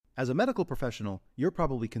As a medical professional, you're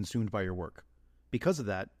probably consumed by your work. Because of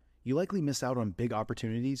that, you likely miss out on big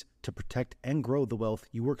opportunities to protect and grow the wealth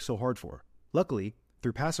you work so hard for. Luckily,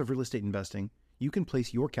 through passive real estate investing, you can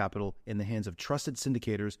place your capital in the hands of trusted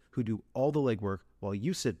syndicators who do all the legwork while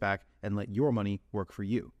you sit back and let your money work for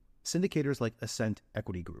you. Syndicators like Ascent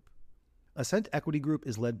Equity Group. Ascent Equity Group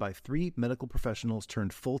is led by 3 medical professionals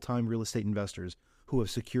turned full-time real estate investors who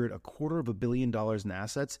have secured $250 million in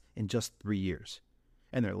assets in just 3 years.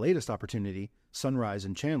 And their latest opportunity, Sunrise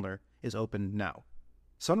in Chandler, is open now.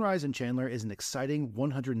 Sunrise in Chandler is an exciting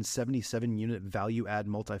 177-unit value-add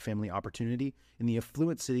multifamily opportunity in the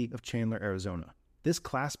affluent city of Chandler, Arizona. This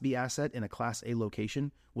Class B asset in a Class A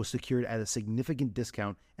location was secured at a significant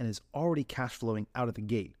discount and is already cash flowing out of the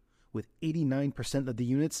gate, with 89% of the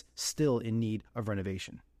units still in need of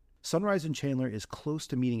renovation. Sunrise in Chandler is close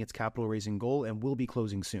to meeting its capital raising goal and will be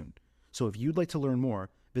closing soon. So if you'd like to learn more,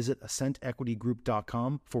 visit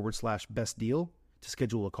ascentequitygroup.com/best deal to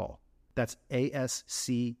schedule a call. That's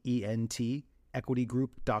ASCENT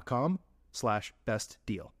equitygroup.com/best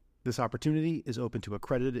deal. This opportunity is open to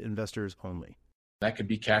accredited investors only. That could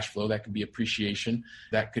be cash flow, that could be appreciation,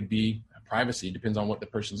 that could be privacy, depends on what the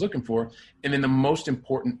person's looking for. And then the most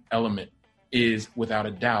important element is, without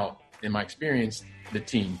a doubt, in my experience, the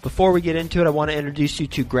team. Before we get into it, I want to introduce you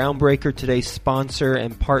to Groundbreaker, today's sponsor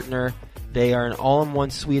and partner. They are an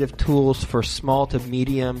all-in-one suite of tools for small to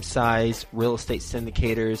medium-sized real estate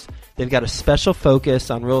syndicators. They've got a special focus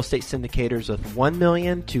on real estate syndicators with $1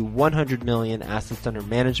 million to $100 million assets under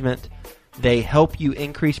management. They help you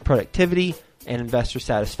increase productivity and investor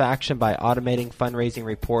satisfaction by automating fundraising,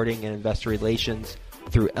 reporting, and investor relations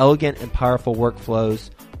through elegant and powerful workflows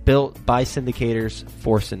built by syndicators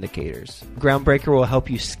for syndicators. Groundbreaker will help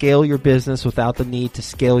you scale your business without the need to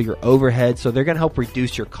scale your overhead. So they're going to help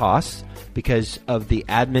reduce your costs because of the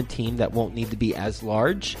admin team that won't need to be as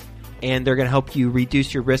large. And they're going to help you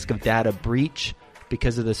reduce your risk of data breach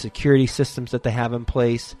because of the security systems that they have in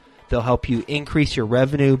place. They'll help you increase your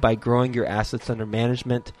revenue by growing your assets under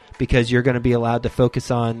management because you're going to be allowed to focus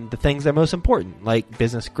on the things that are most important, like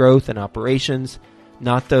business growth and operations,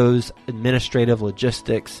 not those administrative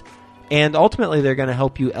logistics. And ultimately, they're going to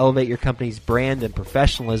help you elevate your company's brand and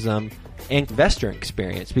professionalism and investor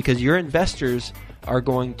experience because your investors are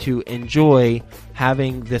going to enjoy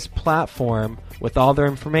having this platform with all their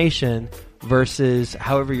information versus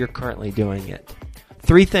however you're currently doing it.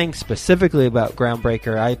 3 things specifically about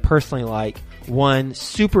Groundbreaker I personally like. 1,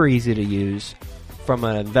 super easy to use from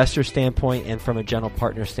an investor standpoint and from a general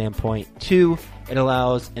partner standpoint. 2, it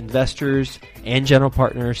allows investors and general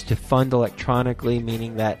partners to fund electronically,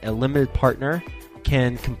 meaning that a limited partner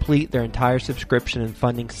can complete their entire subscription and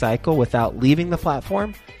funding cycle without leaving the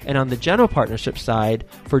platform. And on the general partnership side,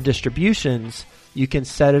 for distributions, you can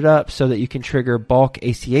set it up so that you can trigger bulk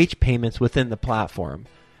ACH payments within the platform.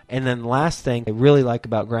 And then the last thing I really like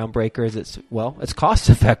about Groundbreaker is it's cost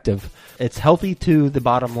effective. It's healthy to the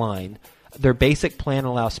bottom line. Their basic plan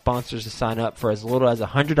allows sponsors to sign up for as little as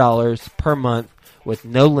 $100 per month with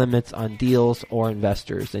no limits on deals or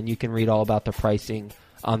investors. And you can read all about the pricing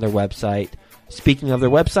on their website. Speaking of their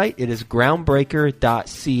website, it is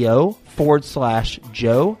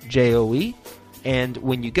groundbreaker.co/Joe, Joe. And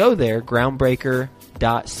when you go there,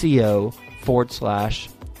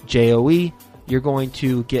 groundbreaker.co/Joe, you're going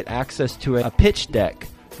to get access to a pitch deck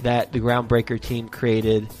that the Groundbreaker team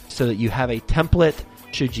created so that you have a template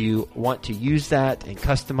should you want to use that and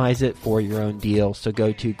customize it for your own deal. So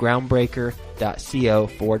go to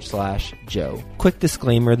groundbreaker.co/Joe. Quick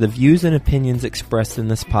disclaimer, the views and opinions expressed in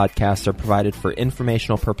this podcast are provided for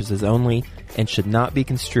informational purposes only and should not be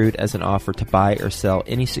construed as an offer to buy or sell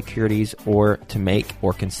any securities or to make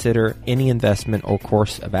or consider any investment or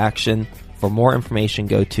course of action. For more information,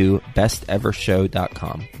 go to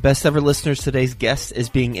bestevershow.com. Best Ever listeners, today's guest is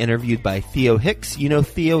being interviewed by Theo Hicks. You know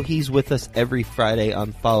Theo, he's with us every Friday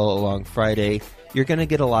on Follow Along Friday. You're going to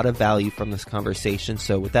get a lot of value from this conversation.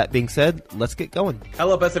 So with that being said, let's get going.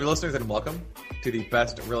 Hello, Best Ever listeners, and welcome to the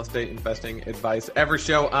Best Real Estate Investing Advice Ever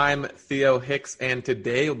show. I'm Theo Hicks, and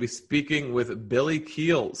today we'll be speaking with Billy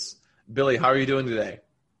Keels. Billy, how are you doing today?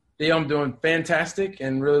 Theo, I'm doing fantastic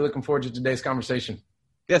and really looking forward to today's conversation.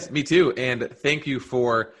 Yes, me too. And thank you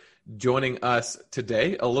for joining us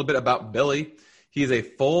today. A little bit about Billy. He's a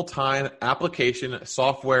full-time application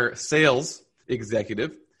software sales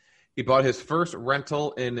executive. He bought his first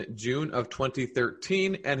rental in June of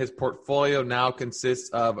 2013, and his portfolio now consists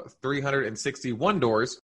of 361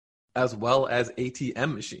 doors as well as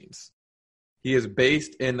ATM machines. He is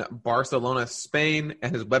based in Barcelona, Spain,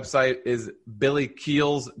 and his website is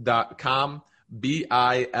billykeels.com,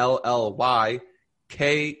 BILLYKEELS.com.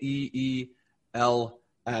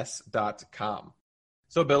 billy's.com.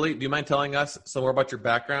 So, Billy, do you mind telling us some more about your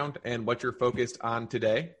background and what you're focused on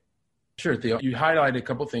today? Sure, Theo. You highlighted a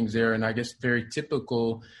couple things there, and I guess very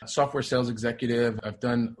typical software sales executive. I've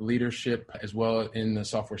done leadership as well in the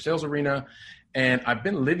software sales arena, and I've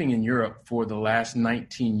been living in Europe for the last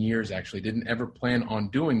 19 years, actually. Didn't ever plan on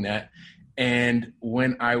doing that. And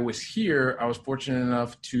when I was here, I was fortunate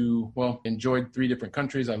enough to, enjoyed 3 different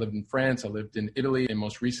countries. I lived in France, I lived in Italy, and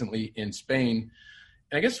most recently in Spain.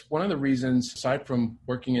 And I guess one of the reasons, aside from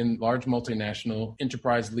working in large multinational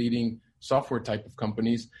enterprise leading software type of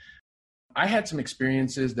companies, I had some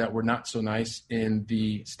experiences that were not so nice in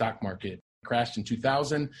the stock market. It crashed in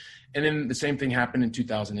 2000, and then the same thing happened in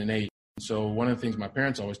 2008. So one of the things my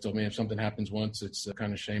parents always told me, if something happens once, it's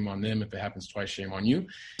kind of shame on them. If it happens twice, shame on you.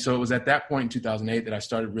 So it was at that point in 2008 that I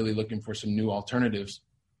started really looking for some new alternatives.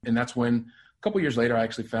 And that's when a couple years later, I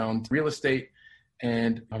actually found real estate.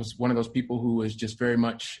 And I was one of those people who was just very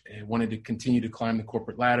much wanted to continue to climb the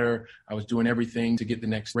corporate ladder. I was doing everything to get the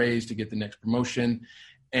next raise, to get the next promotion.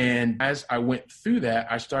 And as I went through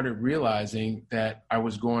that, I started realizing that I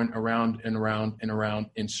was going around and around and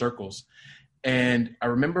around in circles. And I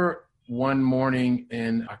remember one morning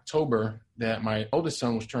in October that my oldest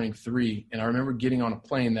son was turning 3. And I remember getting on a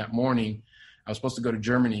plane that morning. I was supposed to go to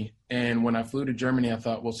Germany. And when I flew to Germany, I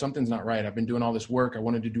thought, well, something's not right. I've been doing all this work. I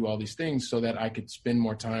wanted to do all these things so that I could spend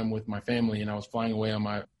more time with my family. And I was flying away on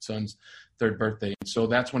my son's 3rd birthday. So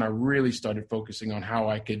that's when I really started focusing on how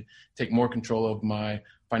I could take more control of my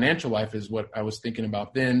financial life, is what I was thinking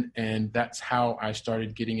about then. And that's how I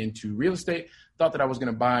started getting into real estate. Thought that I was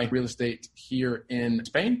going to buy real estate here in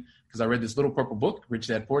Spain because I read this little purple book, Rich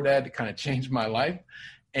Dad, Poor Dad, that kind of changed my life.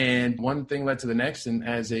 And one thing led to the next. And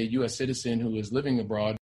as a U.S. citizen who was living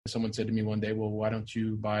abroad, someone said to me one day, well, why don't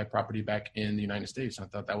you buy property back in the United States? And I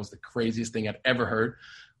thought that was the craziest thing I'd ever heard.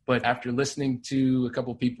 But after listening to a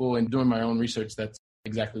couple of people and doing my own research, that's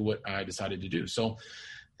exactly what I decided to do. So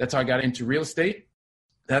that's how I got into real estate.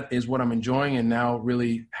 That is what I'm enjoying. And now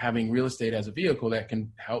really having real estate as a vehicle that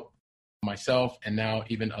can help myself and now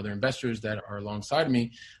even other investors that are alongside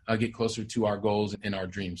me get closer to our goals and our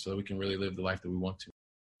dreams so that we can really live the life that we want to.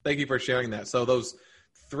 Thank you for sharing that. So those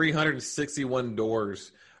 361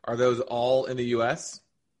 doors, are those all in the U.S.?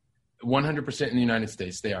 100% in the United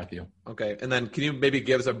States. They are, Theo. Okay. And then can you maybe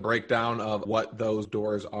give us a breakdown of what those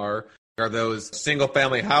doors are? Are those single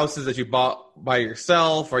family houses that you bought by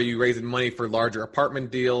yourself? Are you raising money for larger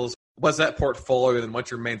apartment deals? What's that portfolio and what's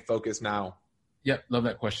your main focus now? Yeah, love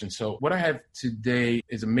that question. So what I have today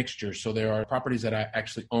is a mixture. So there are properties that I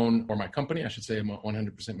actually own, or my company, I should say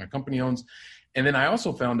 100% my company owns. And then I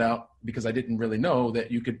also found out, because I didn't really know, that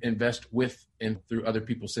you could invest with and through other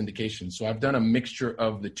people's syndications. So I've done a mixture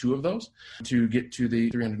of the 2 of those to get to the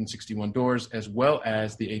 361 doors as well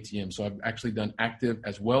as the ATM. So I've actually done active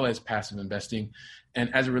as well as passive investing. And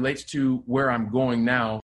as it relates to where I'm going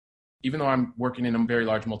now, even though I'm working in a very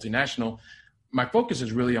large multinational, my focus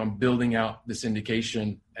is really on building out the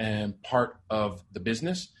syndication and part of the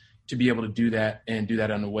business to be able to do that and do that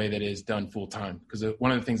in a way that is done full time. Because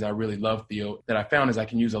one of the things I really love, Theo, that I found is I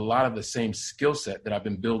can use a lot of the same skill set that I've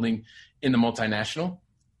been building in the multinational.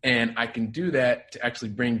 And I can do that to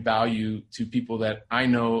actually bring value to people that I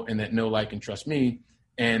know and that know, like, and trust me.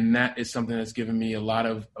 And that is something that's given me a lot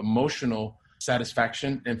of emotional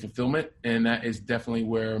satisfaction and fulfillment. And that is definitely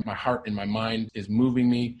where my heart and my mind is moving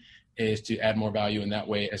me, is to add more value in that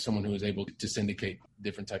way as someone who is able to syndicate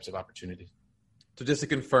different types of opportunities. So just to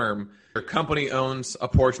confirm, your company owns a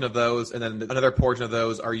portion of those, and then another portion of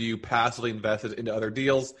those are you passively invested into other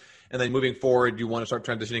deals, and then moving forward, you want to start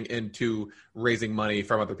transitioning into raising money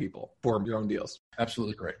from other people for your own deals.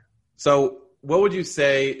 Absolutely correct. So what would you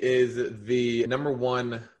say is the number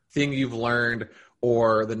one thing you've learned,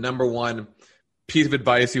 or the number one piece of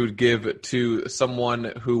advice you would give to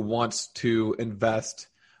someone who wants to invest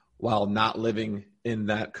while not living in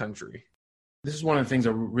that country? This is one of the things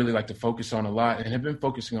I really like to focus on a lot, and have been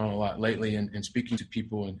focusing on a lot lately, and speaking to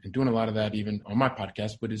people and doing a lot of that even on my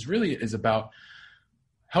podcast. But it really is about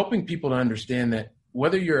helping people to understand that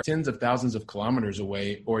whether you're tens of thousands of kilometers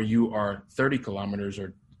away, or you are 30 kilometers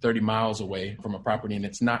or 30 miles away from a property and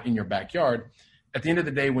it's not in your backyard, at the end of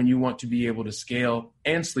the day, when you want to be able to scale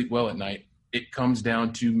and sleep well at night, it comes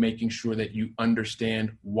down to making sure that you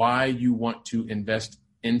understand why you want to invest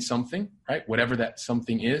in something, right? Whatever that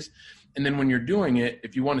something is. And then when you're doing it,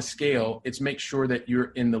 if you want to scale, it's make sure that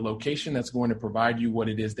you're in the location that's going to provide you what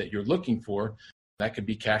it is that you're looking for. That could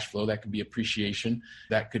be cash flow, that could be appreciation,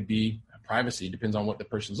 that could be privacy, depends on what the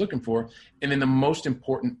person's looking for. And then the most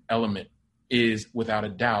important element is, without a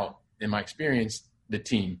doubt, in my experience, the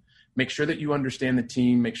team. make sure that you understand the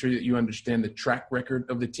team, make sure that you understand the track record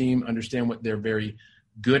of the team, understand what they're very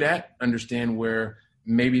good at, understand where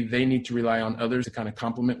maybe they need to rely on others to kind of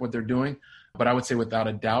complement what they're doing. But I would say without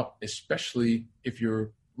a doubt, especially if you're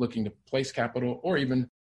looking to place capital or even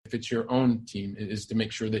if it's your own team, is to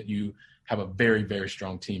make sure that you have a very, very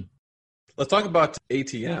strong team. Let's talk about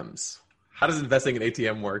ATMs. How does investing in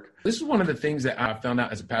ATM work? This is one of the things that I found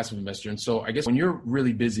out as a passive investor. And so I guess when you're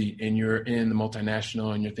really busy and you're in the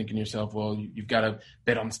multinational and you're thinking to yourself, well, you've got to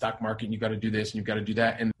bet on the stock market and you've got to do this and you've got to do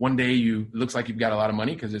that. And one day it looks like you've got a lot of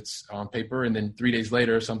money because it's on paper. And then 3 days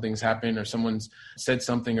later, something's happened or someone's said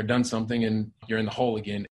something or done something and you're in the hole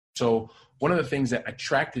again. So one of the things that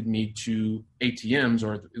attracted me to ATMs,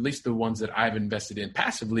 or at least the ones that I've invested in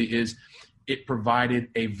passively, is it provided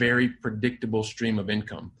a very predictable stream of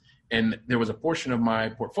income. And there was a portion of my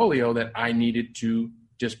portfolio that I needed to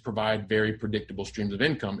just provide very predictable streams of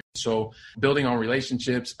income. So building on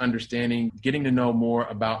relationships, understanding, getting to know more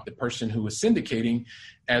about the person who was syndicating,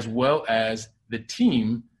 as well as the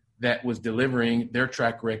team that was delivering their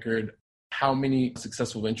track record, how many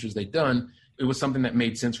successful ventures they'd done, it was something that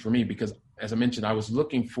made sense for me because, as I mentioned, I was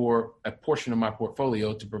looking for a portion of my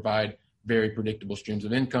portfolio to provide very predictable streams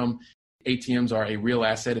of income. ATMs are a real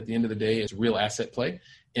asset at the end of the day. It's a real asset play.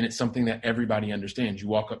 And it's something that everybody understands. You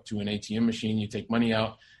walk up to an ATM machine, you take money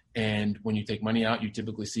out. And when you take money out, you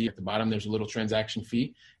typically see at the bottom, there's a little transaction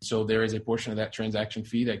fee. So there is a portion of that transaction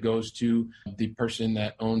fee that goes to the person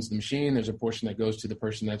that owns the machine. There's a portion that goes to the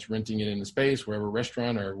person that's renting it in the space, wherever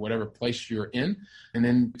restaurant or whatever place you're in, and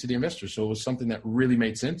then to the investor. So it was something that really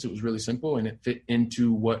made sense. It was really simple and it fit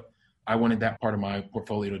into what I wanted that part of my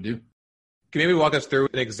portfolio to do. Can you maybe walk us through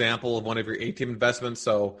an example of one of your ATM investments?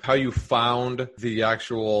 So how you found the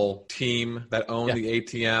actual team that owned the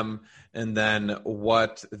ATM, and then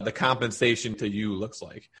what the compensation to you looks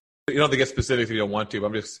like. You don't have to get specific if you don't want to, but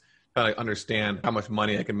I'm just trying to understand how much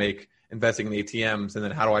money I can make investing in ATMs, and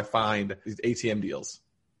then how do I find these ATM deals?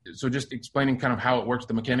 So just explaining kind of how it works,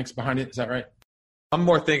 the mechanics behind it. Is that right? I'm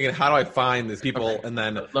more thinking, how do I find these people, and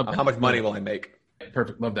then how much money will I make?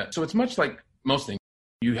 Perfect. Love that. So it's much like most things.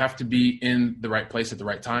 You have to be in the right place at the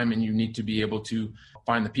right time, and you need to be able to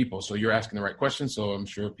find the people. So you're asking the right questions. So I'm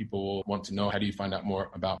sure people will want to know, how do you find out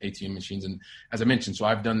more about ATM machines? And as I mentioned, so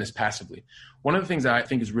I've done this passively. One of the things that I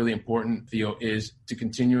think is really important, Theo, is to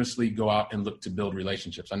continuously go out and look to build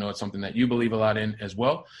relationships. I know it's something that you believe a lot in as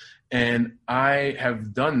well. And I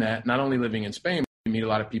have done that, not only living in Spain. You meet a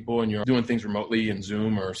lot of people and you're doing things remotely in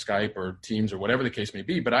Zoom or Skype or Teams or whatever the case may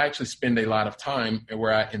be. But I actually spend a lot of time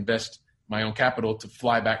where I invest my own capital to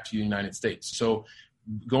fly back to the United States. So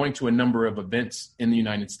going to a number of events in the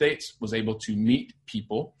United States, was able to meet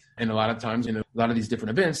people. And a lot of times in a lot of these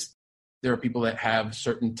different events, there are people that have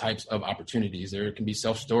certain types of opportunities. There can be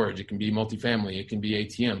self-storage, it can be multifamily, it can be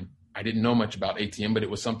ATM. I didn't know much about ATM, but it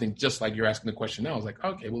was something just like you're asking the question now. I was like,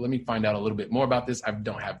 okay, well, let me find out a little bit more about this. I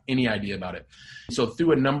don't have any idea about it. So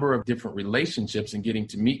through a number of different relationships and getting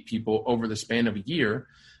to meet people over the span of a year,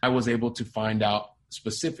 I was able to find out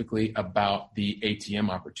specifically about the ATM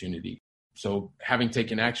opportunity. So having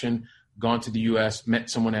taken action, gone to the US, met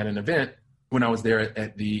someone at an event. When I was there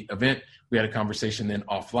at the event, we had a conversation then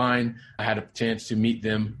offline. I had a chance to meet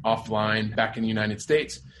them offline back in the United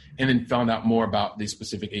States, and then found out more about the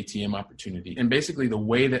specific ATM opportunity. And basically the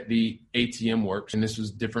way that the ATM works, and this was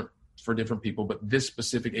different for different people, but this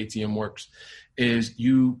specific ATM works, is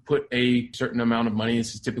you put a certain amount of money.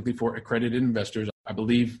 This is typically for accredited investors. I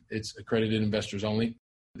believe it's accredited investors only,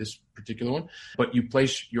 this particular one. But you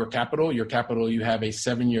place your capital, you have a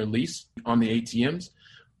 7-year lease on the ATMs.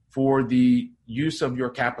 For the use of your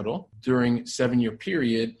capital during 7-year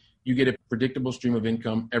period, you get a predictable stream of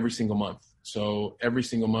income every single month. So every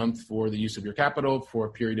single month for the use of your capital for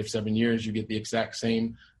a period of 7 years, you get the exact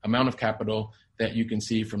same amount of capital that you can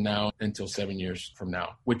see from now until 7 years from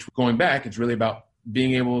now, which, going back, it's really about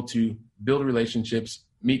being able to build relationships,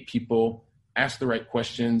 meet people, ask the right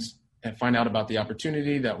questions, and find out about the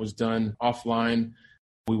opportunity. That was done offline.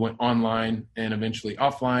 We went online and eventually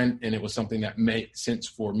offline, and it was something that made sense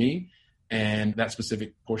for me and that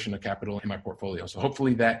specific portion of capital in my portfolio. So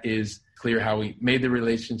hopefully that is clear how we made the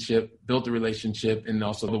relationship, built the relationship, and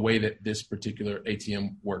also the way that this particular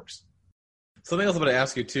ATM works. Something else I'm going to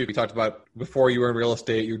ask you too, we talked about before you were in real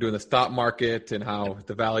estate, you were doing the stock market and how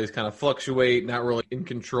the values kind of fluctuate, not really in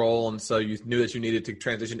control. And so you knew that you needed to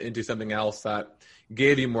transition into something else that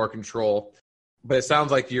gave you more control. But it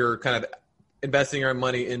sounds like you're kind of investing your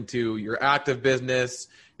money into your active business,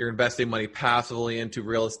 you're investing money passively into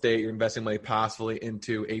real estate, you're investing money passively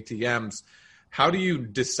into ATMs. How do you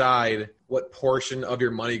decide what portion of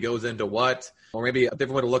your money goes into what? Or maybe a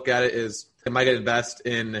different way to look at it is, am I going to invest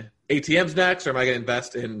in ATMs next? Or am I going to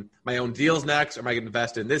invest in my own deals next? Or am I going to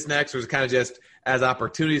invest in this next? Or is it kind of just as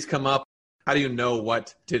opportunities come up? How do you know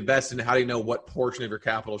what to invest in? How do you know what portion of your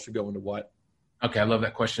capital should go into what? Okay, I love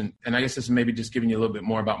that question. And I guess this is maybe just giving you a little bit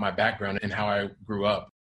more about my background and how I grew up.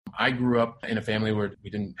 I grew up in a family where we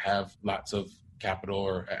didn't have lots of capital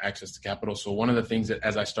or access to capital. So one of the things that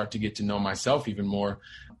as I start to get to know myself even more,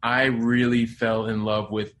 I really fell in love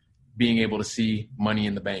with being able to see money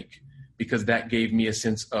in the bank, because that gave me a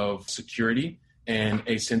sense of security and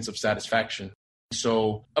a sense of satisfaction.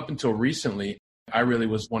 So up until recently, I really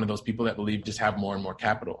was one of those people that believed just have more and more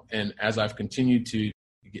capital. And as I've continued to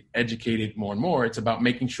get educated more and more, it's about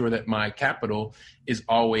making sure that my capital is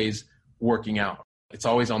always working out. It's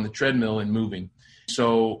always on the treadmill and moving.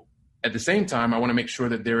 So at the same time, I want to make sure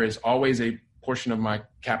that there is always a portion of my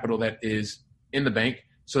capital that is in the bank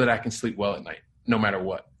so that I can sleep well at night, no matter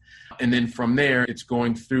what. And then from there, it's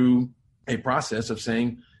going through a process of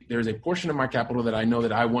saying, there's a portion of my capital that I know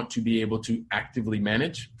that I want to be able to actively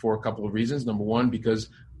manage for a couple of reasons. Number one, because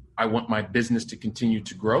I want my business to continue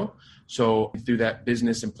to grow. So through that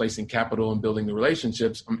business and placing capital and building the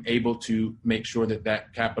relationships, I'm able to make sure that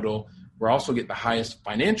that capital will also get the highest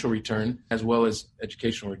financial return as well as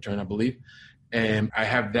educational return, I believe. And I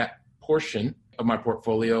have that portion of my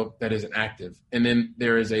portfolio that isn't active. And then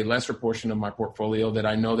there is a lesser portion of my portfolio that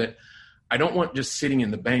I know that I don't want just sitting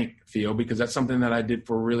in the bank, Theo, because that's something that I did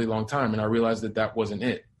for a really long time. And I realized that that wasn't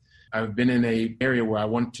it. I've been in an area where I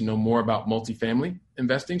wanted to know more about multifamily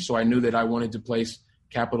investing. So I knew that I wanted to place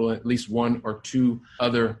capital in at least one or two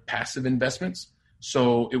other passive investments.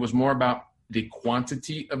 So it was more about the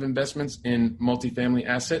quantity of investments in multifamily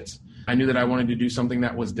assets. I knew that I wanted to do something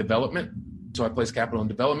that was development. So I placed capital in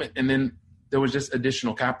development. And then there was just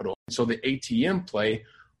additional capital. So the ATM play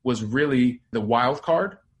was really the wild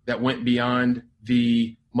card that went beyond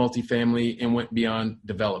the multifamily and went beyond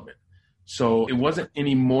development. So it wasn't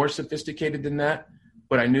any more sophisticated than that,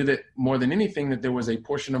 but I knew that more than anything that there was a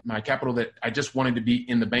portion of my capital that I just wanted to be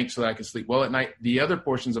in the bank so that I could sleep well at night. The other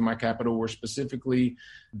portions of my capital were specifically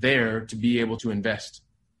there to be able to invest.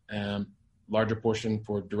 Larger portion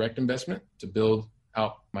for direct investment to build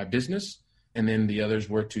out my business. And then the others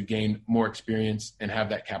were to gain more experience and have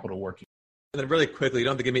that capital working. And then really quickly, you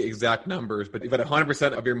don't have to give me exact numbers, but you've got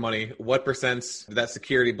 100% of your money. What percent of that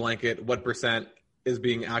security blanket, what percent is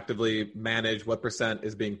being actively managed? What percent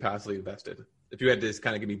is being passively invested? If you had to just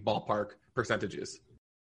kind of give me ballpark percentages.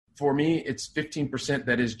 For me, it's 15%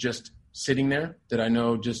 that is just sitting there that I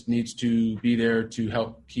know just needs to be there to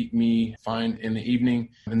help keep me fine in the evening.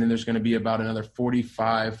 And then there's going to be about another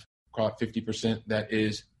 45, call it 50% that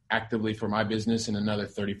is actively for my business, and another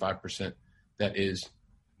 35% that is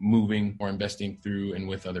moving or investing through and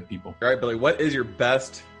with other people. All right, Billy, what is your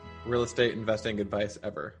best real estate investing advice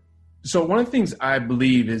ever? So one of the things I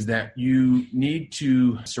believe is that you need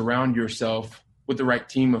to surround yourself with the right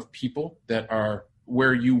team of people that are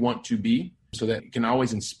where you want to be so that it can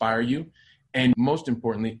always inspire you. And most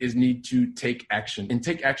importantly is need to take action, and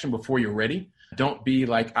take action before you're ready. Don't be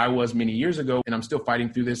like I was many years ago, and I'm still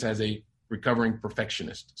fighting through this as a recovering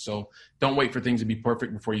perfectionist. So don't wait for things to be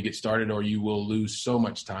perfect before you get started, or you will lose so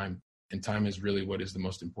much time. And time is really what is the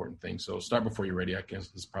most important thing. So start before you're ready, I guess,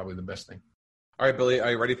 is probably the best thing. All right, Billy,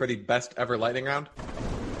 are you ready for the best ever lightning round?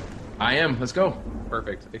 I am. Let's go.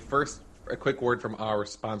 Perfect. A quick word from our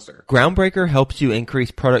sponsor. Groundbreaker helps you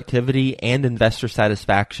increase productivity and investor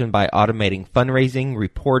satisfaction by automating fundraising,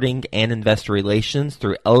 reporting, and investor relations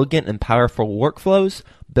through elegant and powerful workflows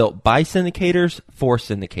built by syndicators for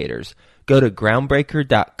syndicators. Go to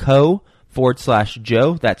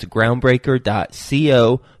groundbreaker.co/Joe. That's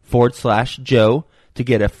groundbreaker.co/Joe to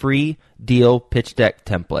get a free deal pitch deck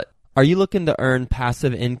template. Are you looking to earn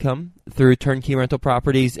passive income through turnkey rental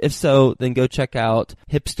properties? If so, then go check out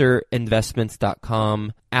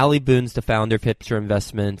hipsterinvestments.com. Allie Boone's the founder of Hipster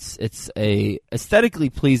Investments. It's a aesthetically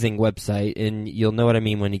pleasing website, and you'll know what I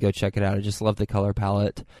mean when you go check it out. I just love the color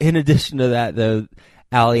palette. In addition to that, though,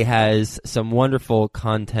 Allie has some wonderful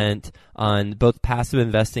content on both passive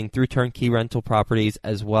investing through turnkey rental properties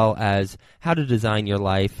as well as how to design your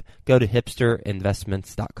life. Go to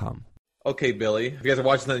hipsterinvestments.com. Okay, Billy, if you guys are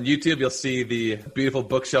watching on YouTube, you'll see the beautiful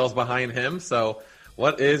bookshelves behind him. So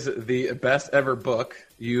what is the best ever book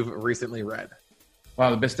you've recently read?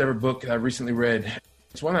 Wow, the best ever book I've recently read.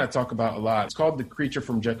 It's one that I talk about a lot. It's called The Creature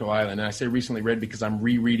from Jekyll Island. And I say recently read because I'm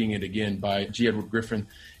rereading it again by G. Edward Griffin.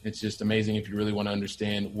 It's just amazing if you really want to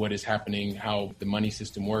understand what is happening, how the money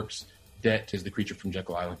system works. Debt is The Creature from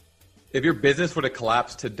Jekyll Island. If your business were to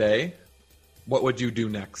collapse today, what would you do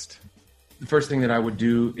next? The first thing that I would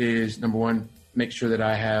do is, number one, make sure that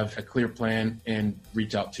I have a clear plan and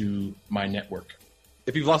reach out to my network.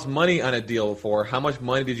 If you've lost money on a deal before, how much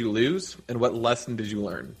money did you lose and what lesson did you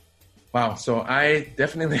learn? Wow. So I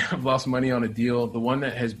definitely have lost money on a deal. The one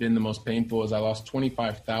that has been the most painful is I lost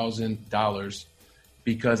 $25,000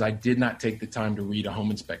 because I did not take the time to read a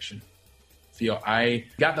home inspection. I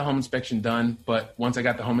got the home inspection done, but once I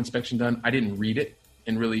got the home inspection done, I didn't read it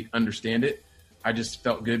and really understand it. I just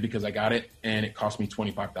felt good because I got it, and it cost me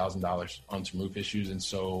 $25,000 on some roof issues. And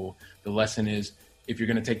so the lesson is, if you're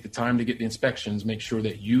going to take the time to get the inspections, make sure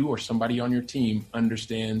that you or somebody on your team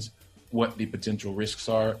understands what the potential risks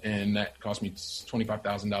are. And that cost me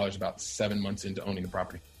 $25,000 about 7 months into owning the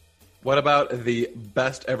property. What about the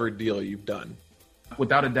best ever deal you've done?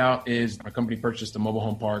 Without a doubt is my company purchased a mobile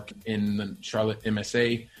home park in the Charlotte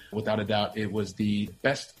MSA. Without a doubt, it was the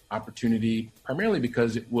best opportunity, primarily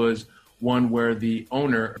because it was one where the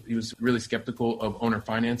owner, he was really skeptical of owner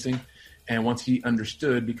financing. And once he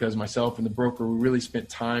understood, because myself and the broker, we really spent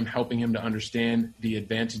time helping him to understand the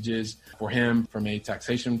advantages for him from a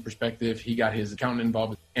taxation perspective. He got his accountant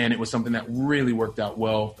involved, and it was something that really worked out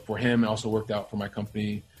well for him and also worked out for my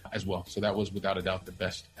company as well. So that was without a doubt the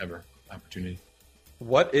best ever opportunity.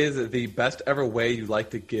 What is the best ever way you'd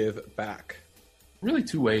like to give back? Really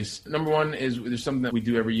two ways. Number one is there's something that we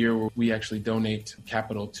do every year where we actually donate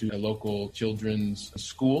capital to a local children's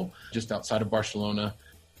school just outside of Barcelona.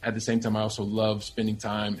 At the same time, I also love spending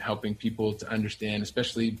time helping people to understand,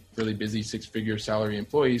 especially really busy six-figure salary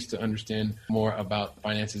employees, to understand more about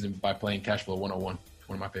finances and by playing Cash Flow 101.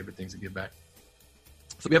 One of my favorite things to give back.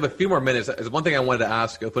 So we have a few more minutes. There's one thing I wanted to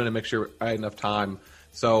ask. I wanted to make sure I had enough time.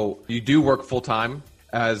 So you do work full-time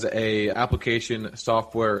as a application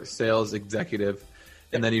software sales executive,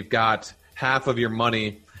 and then you've got half of your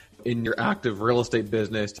money in your active real estate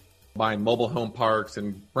business, buying mobile home parks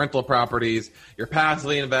and rental properties. You're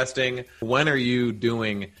passively investing. When are you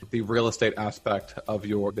doing the real estate aspect of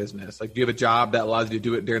your business? Like, do you have a job that allows you to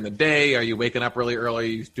do it during the day? Are you waking up really early? Are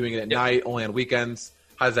you doing it at night, only on weekends?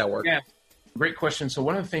 How does that work? Yeah, great question. So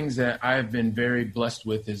one of the things that I've been very blessed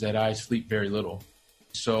with is that I sleep very little.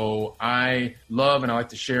 So I love and I like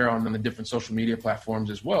to share on the different social media platforms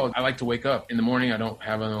as well. I like to wake up in the morning. I don't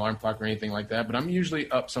have an alarm clock or anything like that, but I'm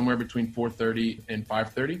usually up somewhere between 4:30 and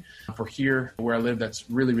 5:30. For here where I live, that's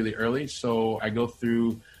really, really early. So I go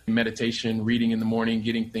through meditation, reading in the morning,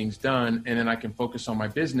 getting things done, and then I can focus on my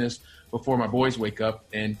business before my boys wake up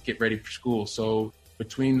and get ready for school. So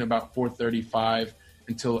between about 4:35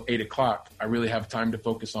 until 8 o'clock, I really have time to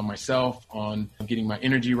focus on myself, on getting my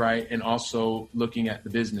energy right, and also looking at the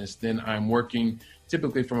business. Then I'm working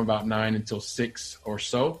typically from about 9 until 6 or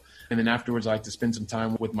so. And then afterwards, I like to spend some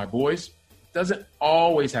time with my boys. Doesn't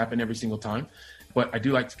always happen every single time, but I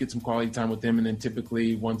do like to get some quality time with them. And then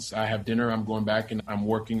typically once I have dinner, I'm going back and I'm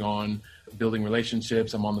working on building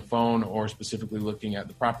relationships. I'm on the phone or specifically looking at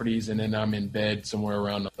the properties. And then I'm in bed somewhere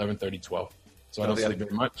around 11:30, 12. So I don't sleep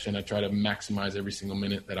very much, and I try to maximize every single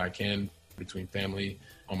minute that I can between family,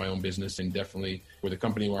 on my own business, and definitely with the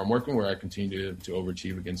company where I'm working, where I continue to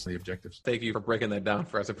overachieve against the objectives. Thank you for breaking that down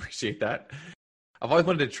for us. I appreciate that. I've always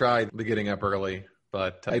wanted to try the getting up early,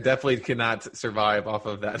 but I definitely cannot survive off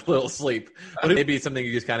of that little sleep. But maybe it's something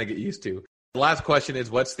you just kind of get used to. The last question is,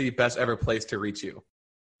 what's the best ever place to reach you?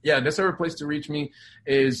 Yeah, best ever place to reach me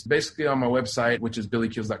is basically on my website, which is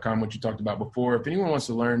billykeels.com, which you talked about before. If anyone wants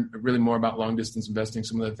to learn really more about long distance investing,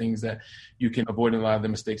 some of the things that you can avoid and a lot of the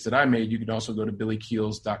mistakes that I made, you can also go to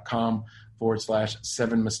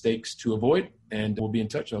billykeels.com/7 mistakes to avoid, and we'll be in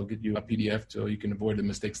touch. I'll get you a PDF so you can avoid the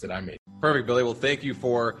mistakes that I made. Perfect, Billy. Well, thank you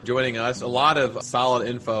for joining us. A lot of solid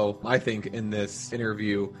info, I think, in this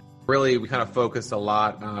interview. Really, we kind of focus a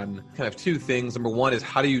lot on kind of two things. Number one is,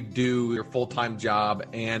 how do you do your full-time job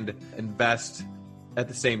and invest at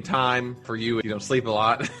the same time? For you, you don't sleep a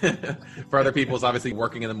lot. For other people, it's obviously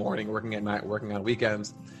working in the morning, working at night, working on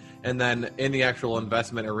weekends. And then in the actual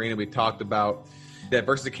investment arena, we talked about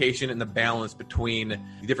diversification and the balance between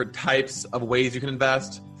the different types of ways you can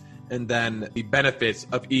invest, and then the benefits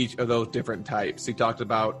of each of those different types. So you talked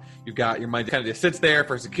about, you've got your money that kind of just sits there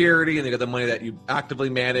for security, and you got the money that you actively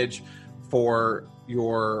manage for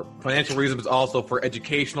your financial reasons, but also for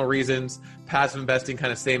educational reasons. Passive investing,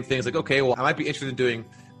 kind of same things. Like, okay, well, I might be interested in doing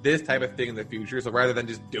this type of thing in the future. So rather than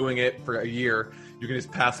just doing it for a year, you can just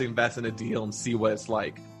passively invest in a deal and see what it's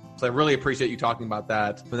like. So I really appreciate you talking about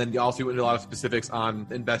that. And then you also went into a lot of specifics on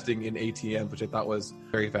investing in ATMs, which I thought was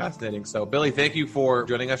very fascinating. So Billy, thank you for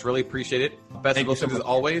joining us. Really appreciate it. Best of luck as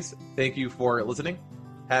always. Thank you for listening.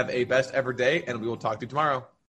 Have a best ever day, and we will talk to you tomorrow.